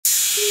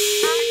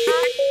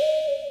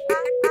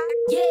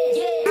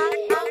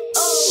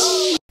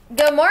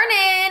Good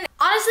morning.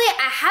 Honestly,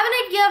 I have an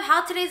idea of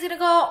how today's gonna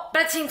go,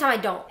 but at the same time, I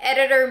don't.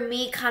 Editor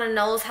me kind of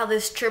knows how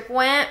this trip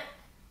went.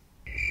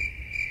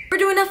 We're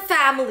doing a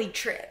family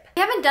trip.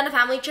 We haven't done a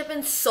family trip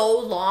in so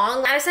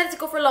long. I decided to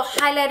go for a little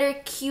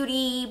highlighter,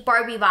 cutie,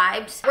 Barbie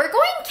vibes. We're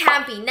going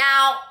camping.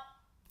 Now,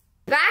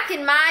 back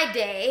in my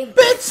day,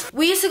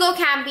 we used to go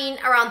camping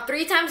around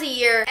 3 times a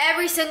year,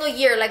 every single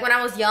year, like when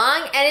I was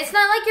young. And it's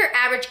not like your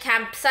average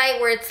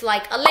campsite where it's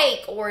like a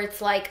lake or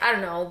it's like, I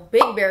don't know,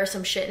 Big Bear or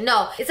some shit.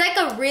 No, it's like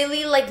a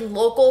really like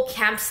local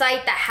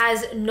campsite that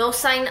has no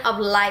sign of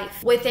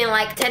life within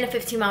like 10 to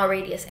 15 mile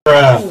radius.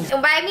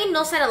 And by I mean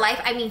no sign of life,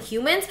 I mean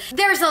humans.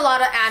 There's a lot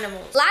of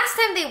animals. Last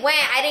time they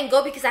went, I didn't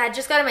go because I had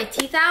just gotten my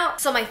teeth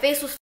out, so my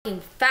face was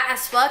fucking fat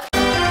as fuck.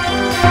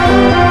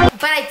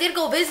 But I did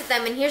go visit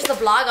them, and here's the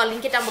vlog. I'll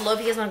link it down below if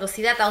you guys want to go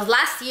see that. That was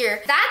last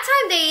year. That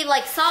time they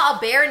like saw a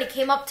bear and it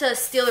came up to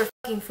steal their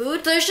fucking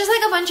food. So there's just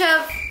like a bunch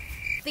of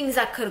things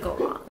that could go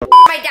wrong.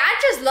 My dad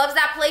just loves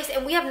that place,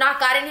 and we have not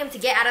gotten him to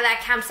get out of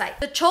that campsite.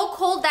 The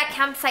chokehold that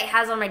campsite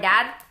has on my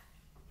dad,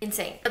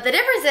 insane. But the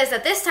difference is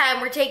that this time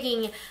we're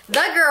taking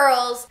the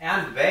girls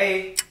and the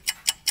bae.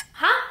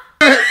 Huh?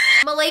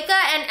 Malika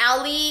and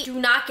Ellie do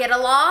not get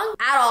along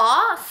at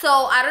all, so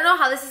I don't know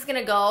how this is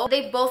gonna go.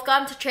 They've both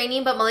gone to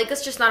training, but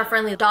Malika's just not a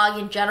friendly dog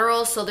in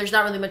general, so there's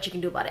not really much you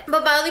can do about it.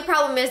 But my only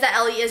problem is that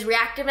Ellie is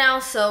reactive now,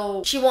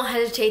 so she won't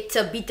hesitate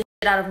to beat the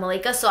shit out of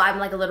Malika, so I'm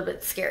like a little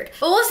bit scared.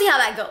 But we'll see how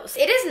that goes.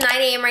 It is 9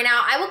 a.m. right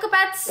now. I woke up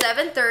at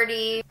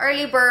 7:30,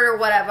 early bird or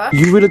whatever.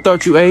 You really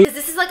thought you ate?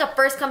 This is like a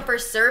first come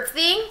first serve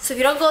thing, so if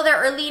you don't go there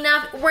early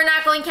enough, we're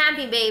not going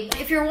camping, babe.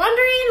 If you're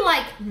wondering,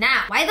 like,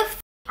 now, why the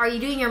are you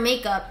doing your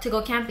makeup to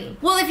go camping?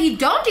 Well, if you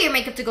don't do your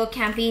makeup to go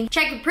camping,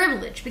 check your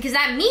privilege, because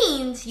that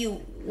means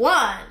you,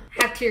 1,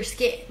 have clear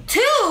skin,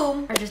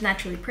 2, are just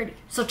naturally pretty.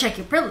 So check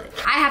your privilege.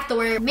 I have to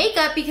wear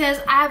makeup because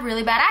I have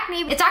really bad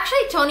acne. It's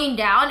actually toning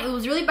down. It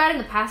was really bad in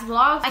the past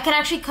vlogs. I can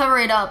actually cover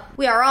it up.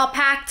 We are all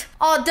packed,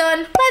 all done.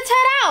 Let's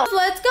head out.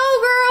 Let's go,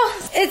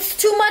 girls. It's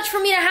too much for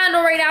me to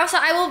handle right now, so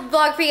I will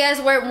vlog for you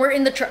guys where we're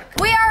in the truck.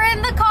 We are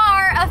in the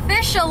car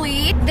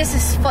officially. This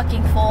is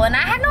fucking full, and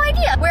I had no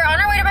idea. We're on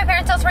our way to my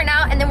parents' house right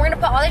now, and then we're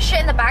gonna put all this shit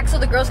in the back so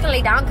the girls can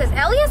lay down, because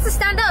Ellie has to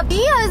stand up.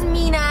 Dia's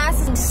mean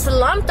ass is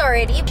slumped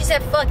already. She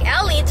said, fuck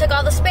Ellie, took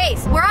all the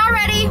space. We're all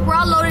ready. We're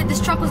all loaded. This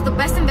truck was the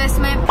best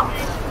investment.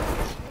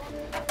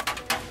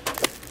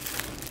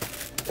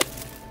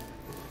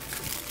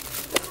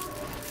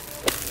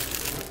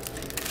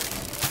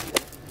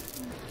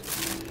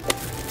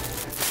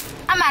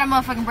 I'm out of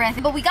motherfucking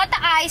breath. But we got the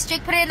ice.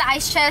 Jake put it in the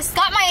ice chest.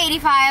 Got my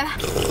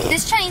 85.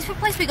 This Chinese food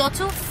place we go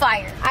to,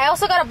 fire. I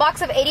also got a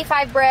box of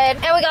 85 bread.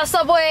 And we got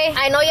Subway.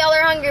 I know y'all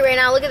are hungry right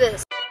now. Look at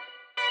this.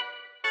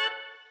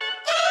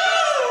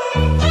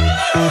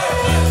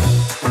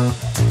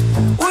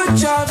 We're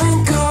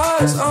driving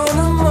cars on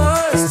a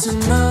Mars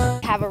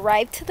tonight. Have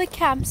arrived to the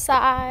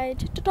campsite.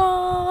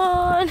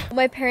 Ta-da!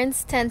 My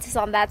parents' tent is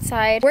on that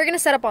side. We're gonna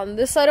set up on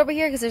this side over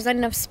here because there's not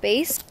enough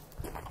space.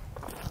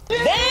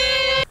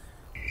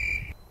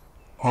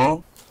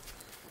 Huh?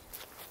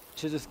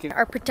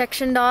 Our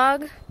protection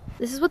dog.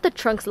 This is what the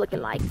trunk's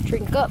looking like.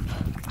 Drink up.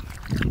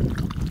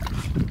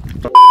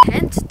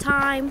 Tent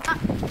time.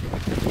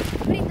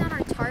 Putting down our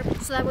tarp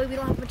so that way we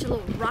don't have a bunch of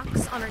little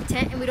rocks on our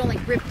tent and we don't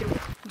like rip through it.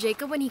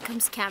 Jacob, when he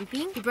comes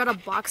camping, he brought a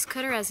box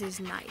cutter as his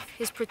knife,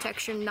 his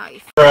protection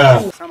knife.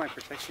 It's not my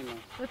protection knife.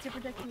 What's your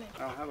protection knife? I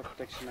don't have a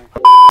protection knife.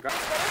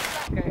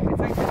 Okay, it's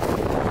like this.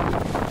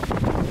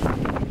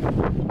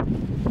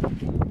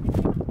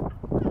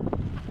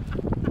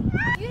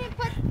 You didn't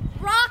put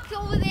rocks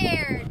over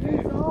there.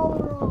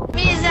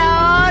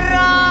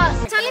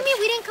 Telling me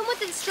we didn't come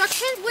with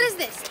instructions? What is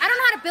this? I don't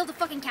know how to build a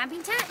fucking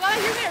camping tent. Well,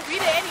 you're gonna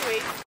read it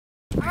anyway.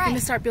 All right. We're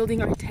gonna start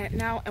building our tent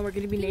now, and we're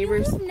gonna be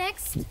neighbors. You move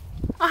next.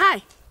 Oh,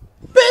 hi.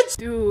 Bitch!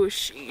 Dude,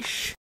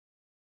 sheesh.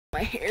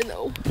 My hair,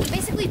 though. I'm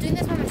basically doing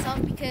this by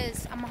myself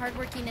because I'm a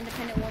hardworking,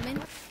 independent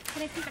woman.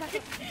 Can I please back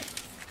up?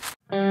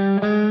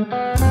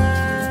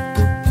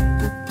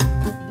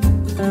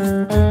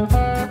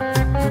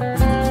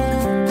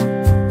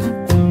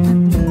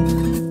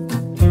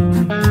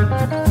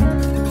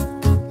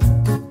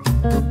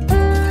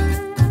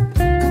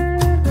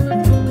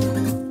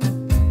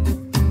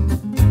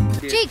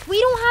 Jake, we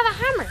don't have a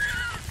hammer.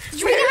 Did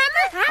you bring a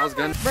hammer? I was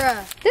gonna.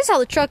 Bruh. This is how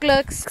the truck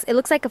looks. It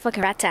looks like a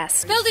fucking rat's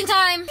ass. Building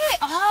time. Hey,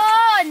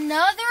 oh,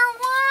 another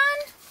one?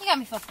 You got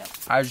me fucked up.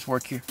 I just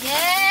work here.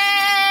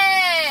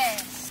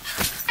 Yes.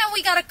 And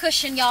we got a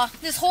cushion, y'all.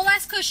 This whole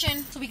ass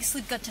cushion so we can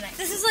sleep good tonight.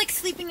 This is like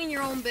sleeping in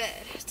your own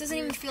bed. It doesn't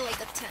even feel like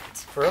a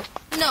tent. For real?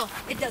 No,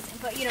 it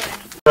doesn't, but you know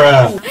what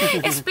I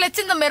mean. It splits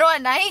in the middle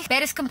at night.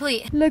 Bed is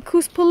complete. Look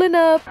who's pulling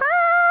up.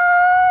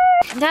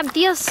 Damn,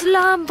 Tia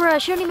slum, bruh.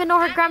 She don't even know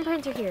her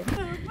grandparents are here.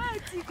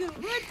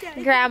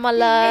 Grandma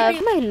love.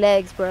 My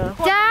legs, bro.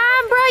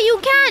 Damn, bro, you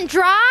can't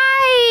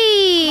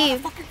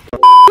drive.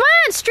 Come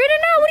on, straighten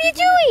out. What are you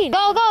doing?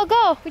 Go, go,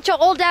 go. With your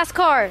old ass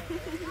car.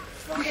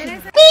 Queen,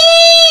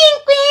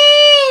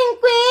 queen,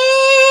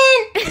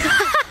 queen.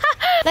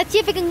 Let's see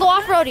if it can go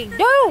off-roading.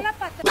 No.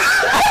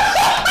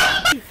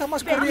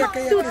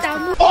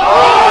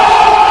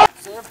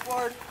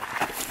 surfboard.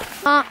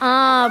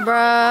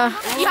 Bruh.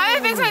 You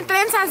haven't fixed my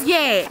trenzas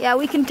yet. Yeah,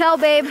 we can tell,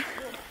 babe.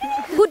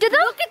 Who did that?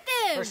 Look at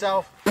this.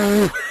 Herself.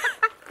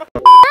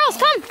 Girls,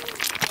 come.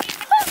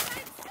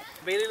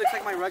 Bailey looks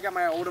like my rug at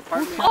my old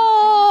apartment.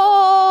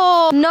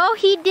 Oh, no,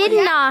 he did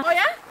not. Oh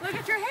yeah? Look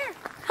at your hair.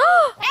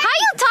 How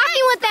you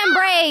talking with them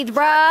braids,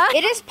 bruh?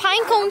 It is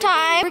pine cone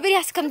time. Everybody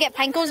has to come get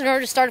pine cones in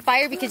order to start a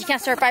fire because you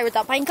can't start a fire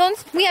without pine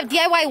cones. We have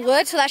DIY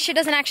wood, so that shit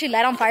doesn't actually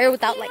light on fire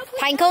without like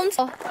pine cones.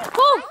 Oh,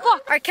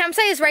 fuck. Our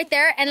campsite is right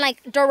there, and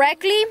like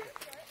directly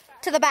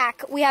to the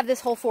back, we have this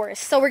whole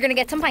forest. So we're gonna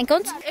get some pine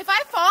cones. If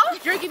I fall,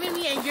 you're giving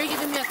me a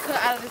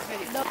cut out of this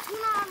video.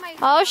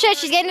 Oh shit,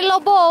 she's getting a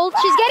little bold.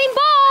 She's getting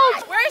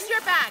bold. Where's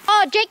your bag?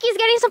 Oh, Jakey's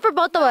getting some for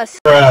both of us.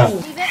 Pick up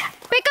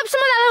some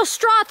of that little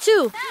straw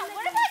too.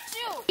 What about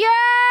you? Yeah,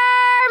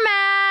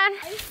 man.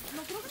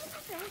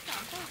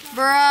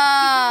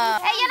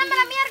 Bruh. Hey, ya no me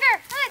la mierda.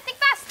 Think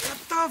fast.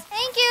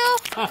 Thank you.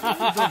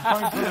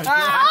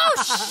 Oh,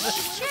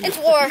 shit. It's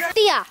war.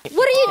 Tia,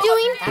 what are you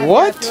doing?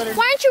 What?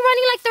 Why aren't you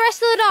running like the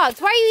rest of the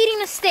dogs? Why are you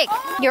eating a stick?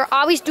 You're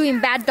always doing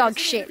bad dog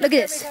shit. Look at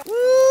this. No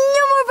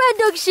more bad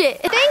dog shit.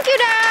 Thank you,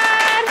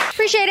 Dad.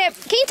 Appreciate it.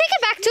 Can you take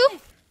it back too?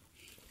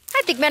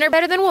 I think men are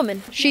better than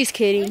women. She's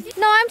kidding.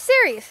 No, I'm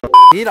serious.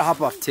 You need to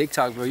hop off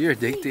TikTok, bro. You're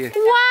addicted.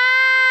 Wow.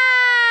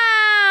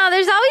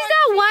 There's always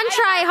that one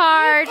try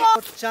hard.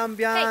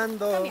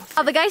 Chambeando.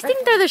 Oh, the guys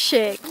think they're the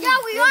shit. Yeah,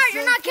 we are.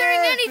 You're not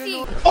carrying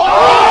anything.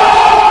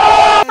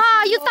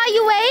 Ah, you thought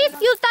you ate?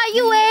 You thought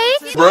you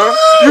ate?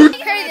 Bruh.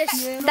 Carry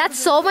this. That's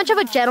so much of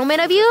a gentleman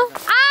of you.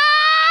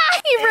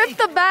 Ah, he ripped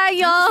the bag,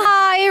 y'all.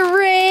 Ah, he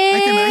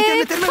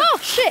ripped. Oh,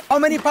 shit. How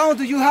many pounds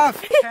do you have?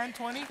 10,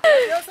 20?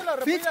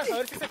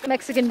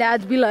 Mexican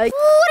dads be like,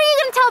 what are you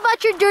going to tell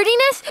about your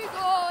dirtiness?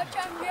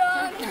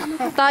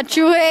 Thought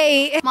you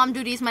ate. Mom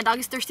duties. My dog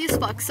is thirsty as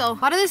fuck. So,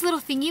 out of this little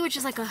thingy, which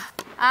is like a...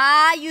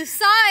 Ah, you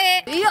saw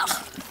it. Yeah.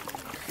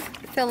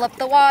 Fill up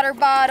the water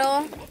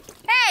bottle.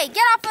 Hey,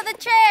 get off of the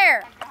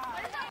chair.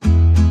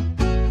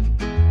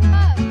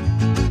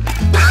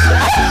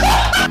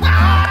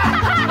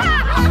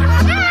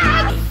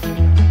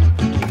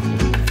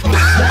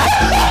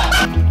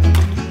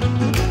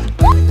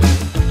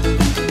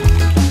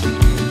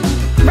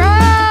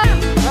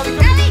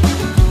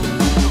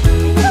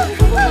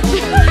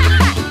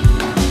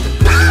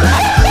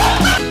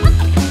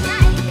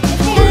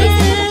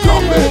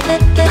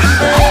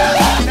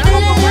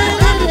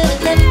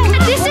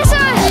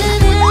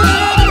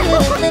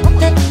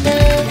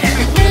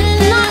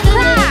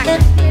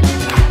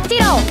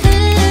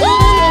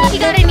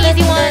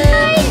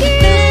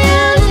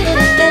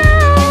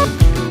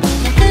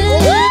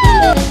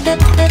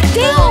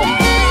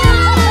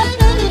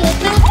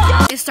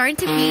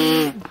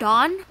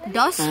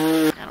 Dusk?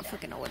 I don't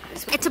fucking know what it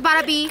is. It's about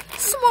to be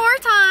s'more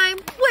time.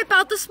 Whip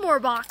out the s'more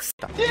box.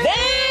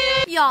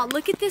 Y'all,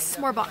 look at this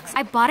s'more box.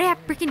 I bought it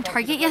at freaking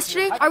Target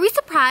yesterday. Are we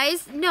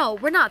surprised? No,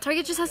 we're not.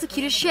 Target just has the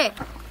cutest shit.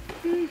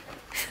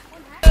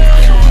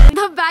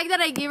 The bag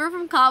that I gave her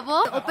from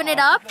Cabo. Open it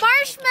up.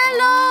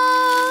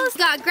 Marshmallows!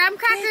 Got graham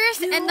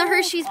crackers and the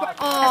Hershey's bar.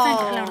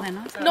 Oh,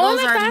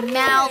 those are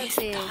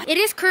melted. It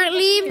is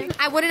currently,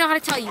 I wouldn't know how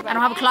to tell you. I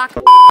don't have a clock.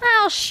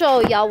 I'll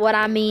show y'all what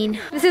I mean.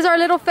 This is our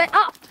little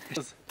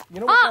You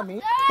know what I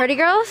mean? Ready,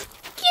 girls?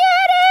 Get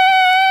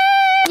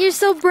it! You're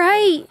so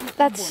bright.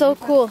 That's so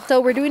cool.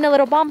 So we're doing a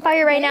little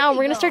bonfire right now.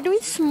 We're gonna start doing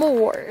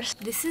s'mores.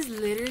 This is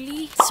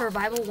literally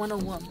survival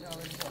 101.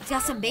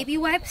 Got some baby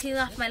wipes cleaning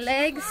off my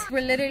legs.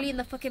 We're literally in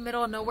the fucking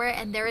middle of nowhere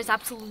and there is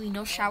absolutely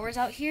no showers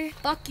out here.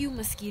 Fuck you,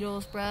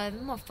 mosquitoes, bruh.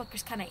 Them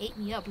motherfuckers kind of ate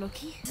me up,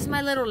 low-key. This is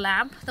my little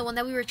lamp, the one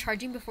that we were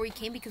charging before we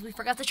came because we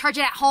forgot to charge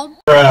it at home.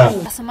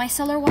 Got some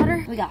micellar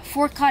water. We got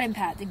 4 cotton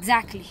pads,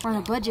 exactly. We're on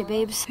a budget,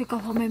 babes. Pick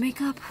up all my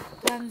makeup,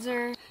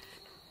 cleanser.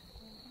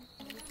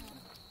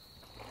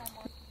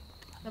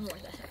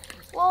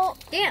 Well,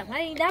 damn, I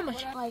didn't need that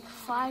much. Like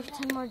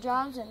 5-10 more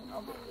jobs and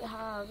I'll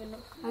have enough.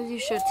 As you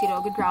should, Tito.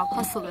 Good job.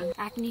 Hustling.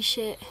 Acne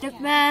shit. Lip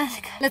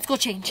mask. Let's go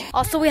change.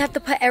 Also, we have to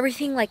put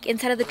everything like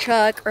inside of the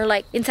truck or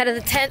like inside of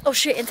the tent. Oh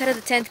shit, inside of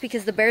the tent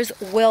because the bears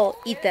will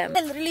eat them.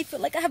 I literally feel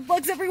like I have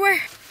bugs everywhere.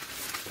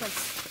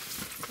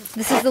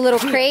 This is the little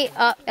crate.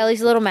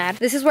 Ellie's a little mad.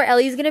 This is where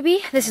Ellie's gonna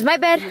be. This is my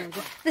bed.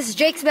 This is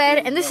Jake's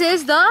bed. And this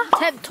is the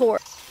tent tour.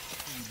 It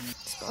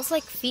smells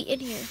like feet in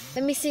here.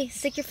 Let me see.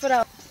 Stick your foot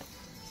out.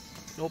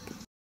 Nope.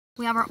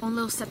 We have our own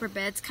little separate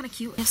beds. Kind of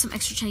cute. We have some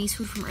extra Chinese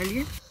food from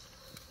earlier.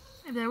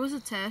 If there was a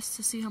test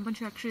to see how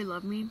much you actually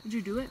love me, would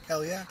you do it?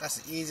 Hell yeah. That's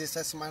the easiest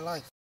test of my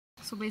life.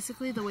 So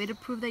basically, the way to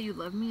prove that you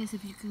love me is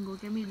if you can go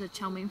get me the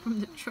chow mein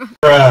from the truck.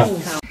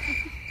 I'll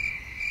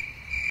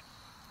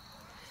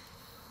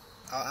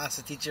ask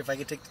the teacher if I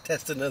can take the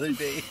test another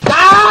day.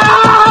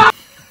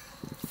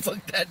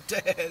 Fuck that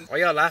test. Why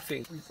y'all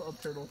laughing? We saw a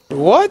turtle.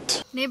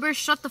 What? Neighbors,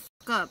 shut the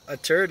fuck up. A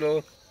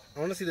turtle?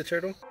 I want to see the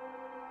turtle.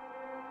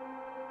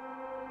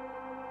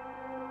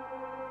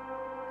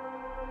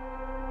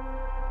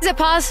 Is it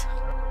pause?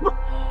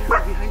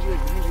 Behind you, behind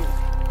you.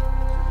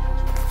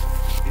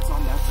 It's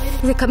on that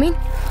side. Is it coming?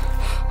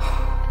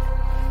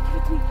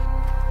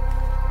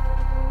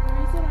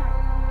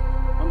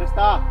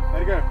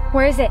 Edgar.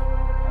 Where is it?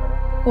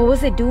 What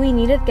was it doing?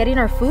 Edith? Getting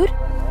our food?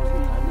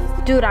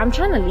 Dude, I'm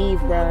trying to leave,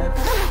 bro.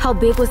 How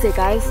big was it,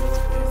 guys? It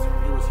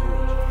was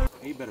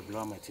huge. You better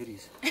blow out my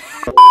titties.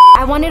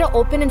 I wanted to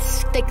open and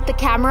stick the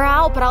camera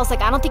out, but I was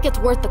like, I don't think it's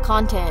worth the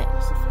content.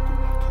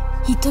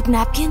 He took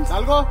napkins?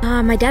 Algo?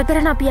 My dad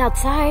better not be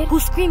outside. Who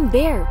screamed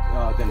bear?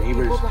 The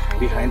neighbors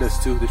behind us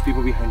too. There's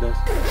people behind us.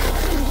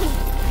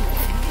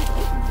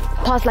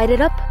 Pause, light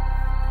it up.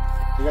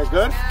 You guys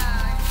good?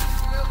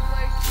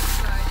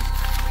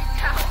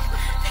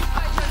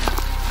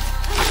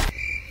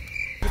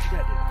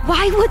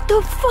 Why? What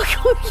the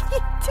fuck would you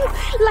do?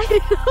 Light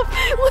it up.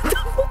 What the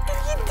fuck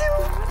did you do?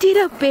 Did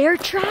a bear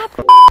trap?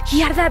 He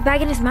had that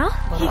bag in his mouth?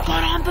 He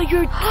got on by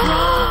your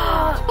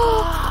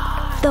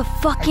The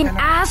fucking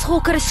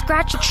asshole could have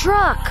scratched the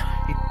truck.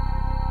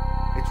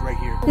 It's right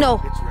here.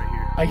 No. It's right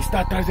here. Ahí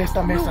está atrás de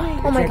esta mesa.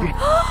 Oh my god.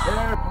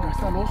 Ahí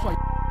está el oso ahí.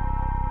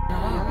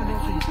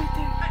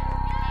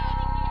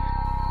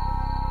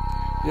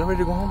 You ready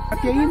to go home?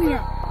 Aquí ahí,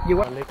 mira.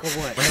 Like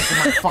what?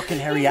 My fucking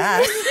hairy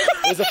ass.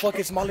 It was the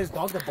fucking smallest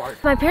dog that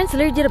barked. My parents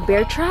literally did a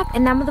bear trap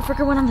and that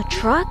motherfucker went on the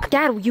truck.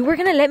 Dad, you were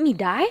gonna let me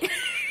die?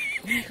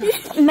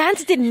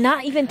 Mans did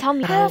not even tell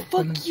me. Oh,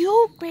 fuck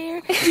you, bear.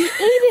 You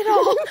ate it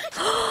all.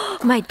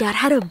 My dad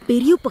had a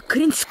video but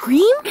couldn't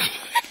scream?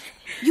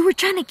 You were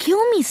trying to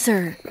kill me,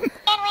 sir. Chicken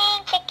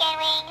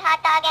wing,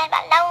 hot dog and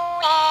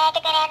bologna,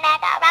 chicken and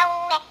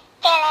macaroni,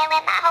 chilling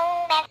with my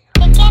homies.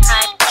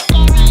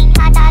 Chicken wing,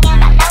 hot dog and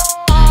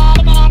bologna,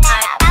 chicken and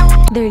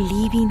macaroni. They're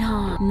leaving,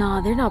 huh?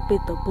 Nah, they're not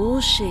with the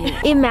bullshit.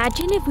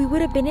 Imagine if we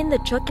would have been in the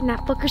truck and that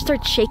fucker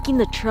started shaking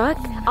the truck.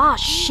 Ah,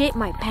 shit,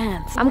 my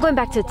pants. I'm going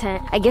back to the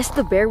tent. I guess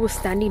the bear was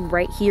standing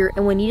right here,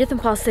 and when Edith and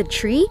Paul said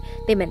tree,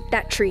 they meant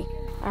that tree.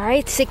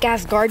 Alright, sick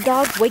ass guard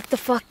dog, wake the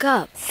fuck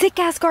up. Sick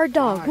ass guard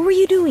dog, what were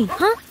you doing,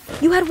 huh?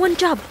 You had one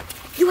job.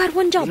 You had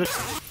one job.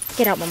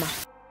 Get out, mama.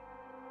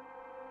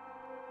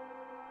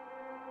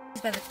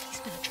 He's by the truck.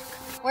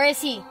 Where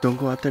is he? Don't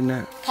go out there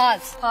now.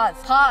 Pause.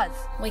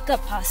 Wake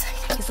up, pause.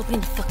 He's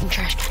opening the fucking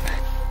trash can.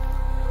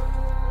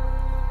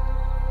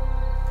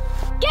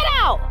 Get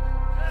out!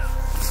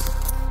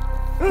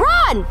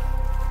 Run!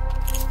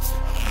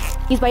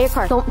 He's by your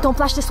car. Don't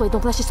flash this way.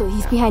 Don't flash this way.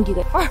 He's behind you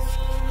there.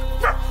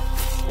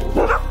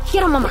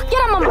 Get him, mama.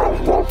 Get him, mama.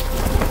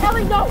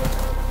 Ellie, no.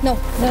 No.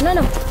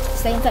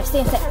 Stay inside.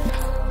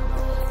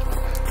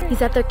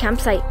 He's at their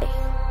campsite.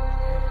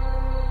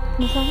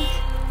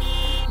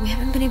 We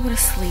haven't been able to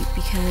sleep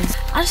because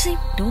honestly,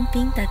 don't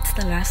think that's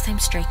the last time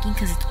striking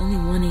because it's only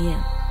 1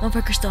 a.m.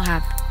 Motherfuckers still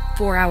have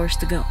 4 hours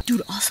to go.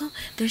 Dude, also,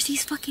 there's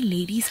these fucking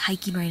ladies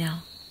hiking right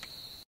now.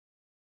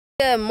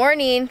 Good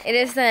morning. It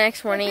is the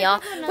next morning, y'all.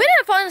 We ended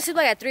up falling asleep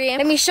like at 3 a.m.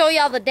 Let me show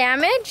y'all the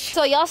damage.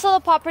 So y'all saw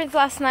the paw prints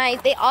last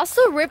night. They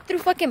also ripped through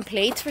fucking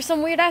plates for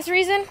some weird ass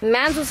reason.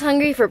 Mans was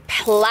hungry for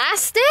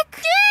plastic.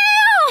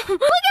 Damn!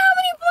 Look at how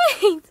many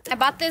plates. I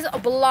bought this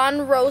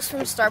blonde roast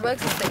from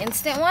Starbucks. It's the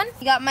instant one.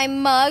 You got my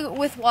mug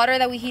with water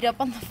that we heat up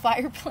on the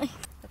fireplace.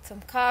 Got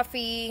some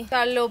coffee.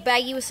 Got a little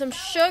baggie with some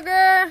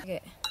sugar.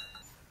 Okay.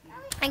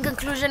 In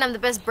conclusion, I'm the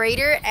best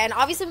braider, and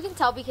obviously we can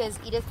tell because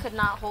Edith could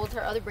not hold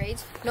her other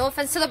braids. No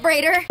offense to the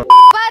braider,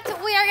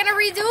 but we are gonna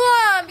redo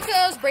them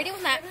because braiding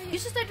was not. You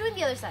should start doing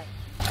the other side.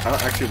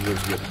 Actually, it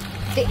looks good.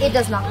 It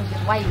does not look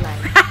good. Why are you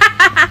lying?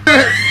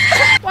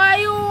 Why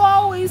you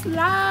always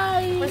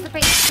lie? Where's the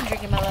paint I'm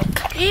drinking, my love?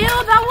 Ew,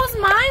 that was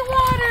my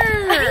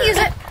water. I can use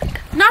it.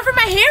 Not for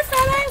my hair,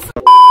 fellas.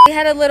 We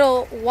had a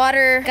little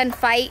water gun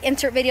fight.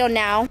 Insert video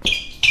now.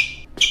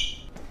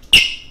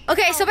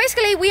 Okay, so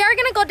basically we are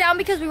gonna go down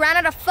because we ran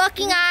out of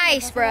fucking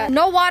ice, bruh.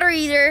 No water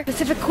either.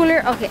 Pacific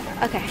cooler. Okay.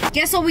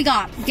 Guess what we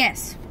got?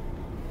 Guess.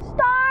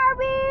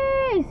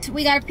 Starbucks!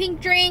 We got a pink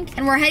drink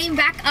and we're heading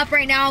back up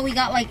right now. We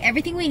got like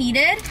everything we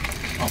needed.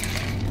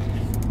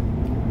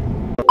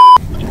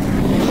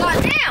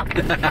 God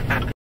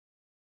damn!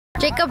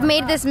 Jacob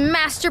made this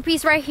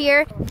masterpiece right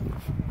here.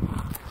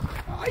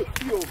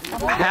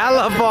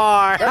 Hella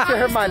bar. That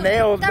hurt my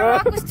nails, That bro.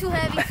 rock was too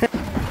heavy.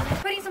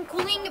 Putting some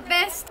cooling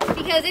vest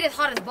because it is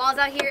hot as balls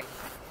out here.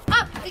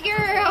 Up the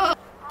girl!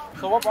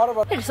 So what brought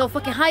about? It is so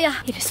fucking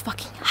hot. It is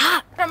fucking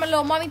hot. From my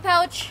little mommy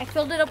pouch, I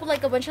filled it up with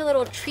like a bunch of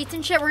little treats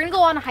and shit. We're gonna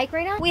go on a hike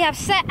right now. We have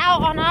set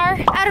out on our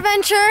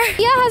adventure.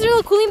 Yeah, it has a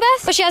little cooling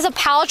vest, but she has a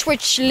pouch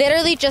which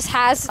literally just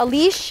has a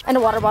leash and a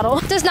water bottle.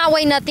 Does not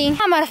weigh nothing.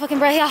 I'm out of fucking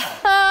breath, y'all.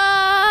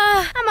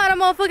 I'm out of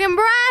motherfucking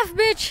breath,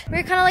 bitch.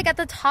 We're kind of like at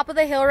the top of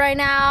the hill right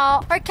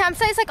now. Our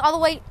campsite's like all the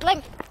way,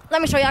 like,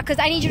 let me show y'all because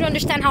I need you to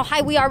understand how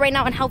high we are right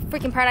now and how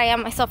freaking proud I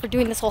am myself for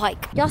doing this whole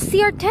hike. Y'all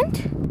see our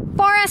tent?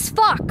 Far as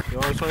fuck.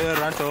 Yo, soy el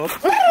rancho.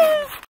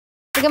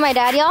 Look at my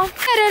dad, y'all. Get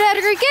it,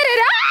 Edgar, get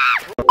it. Ah!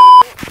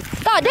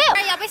 God damn.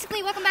 Alright, y'all,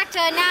 basically, welcome back to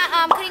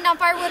cutting down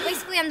firewood.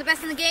 Basically, I'm the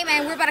best in the game,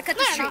 and we're about to cut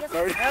this tree.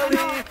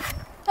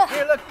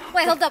 Here, look.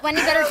 Wait, hold up. I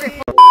need better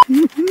grip.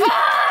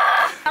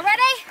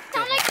 Ready?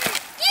 Sound like...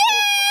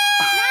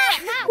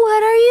 Yeah!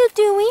 What are you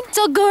doing?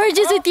 So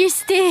gorgeous with your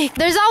stick.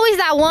 There's always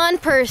that one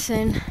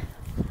person.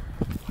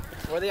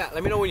 Where they at?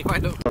 Let me know when you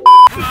find them.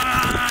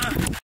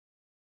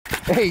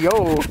 Hey,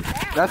 yo.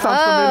 That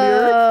sounds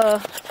familiar.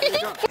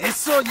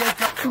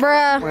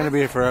 Bruh. We're gonna be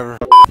here forever.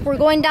 We're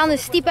going down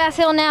this steep ass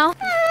hill now.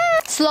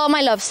 Slow,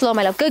 my love, slow,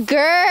 my love. Good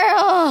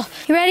girl.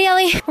 You ready,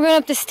 Ellie? We're going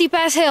up this steep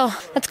ass hill.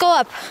 Let's go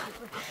up.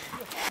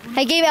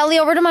 I gave Ellie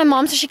over to my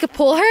mom so she could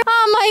pull her.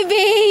 Oh, my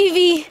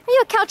baby. Are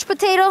you a couch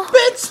potato?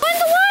 Bitch. Go in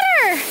the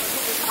water.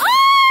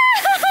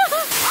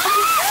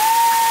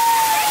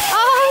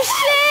 Oh,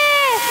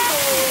 shit.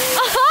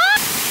 Oh,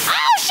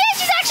 shit.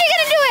 She's actually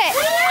going to do it.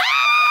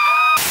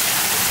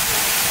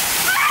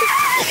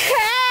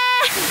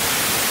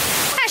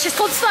 She's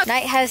cold as fuck.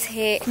 Night has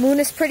hit. Moon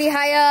is pretty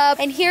high up.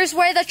 And here's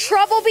where the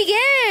trouble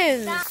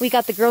begins. We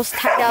got the girls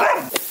tied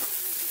up.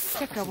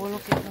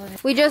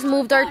 We just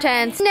moved our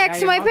tents next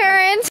to my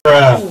parents.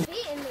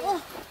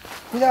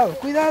 Cuidado,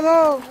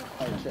 cuidado.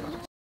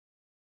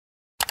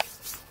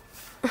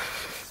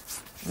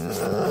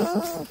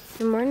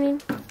 Good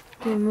morning.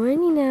 Good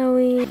morning,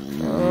 Howie.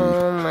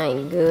 Oh my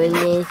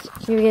goodness.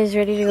 You guys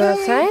ready to go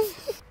outside?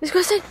 Let's go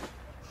outside.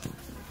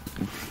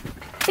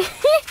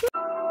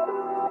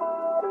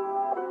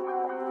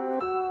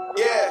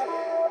 Yeah.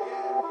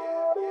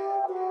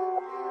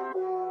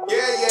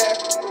 Yeah, yeah.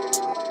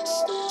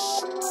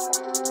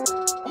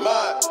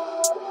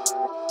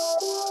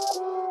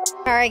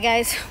 Alright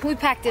guys, we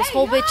packed this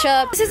whole bitch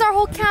up. This is our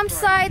whole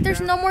campsite. There's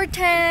no more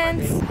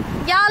tents.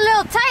 Y'all a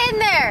little tight in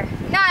there.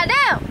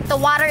 Goddamn. The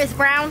water is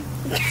brown,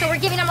 so we're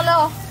giving them a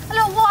little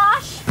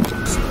wash.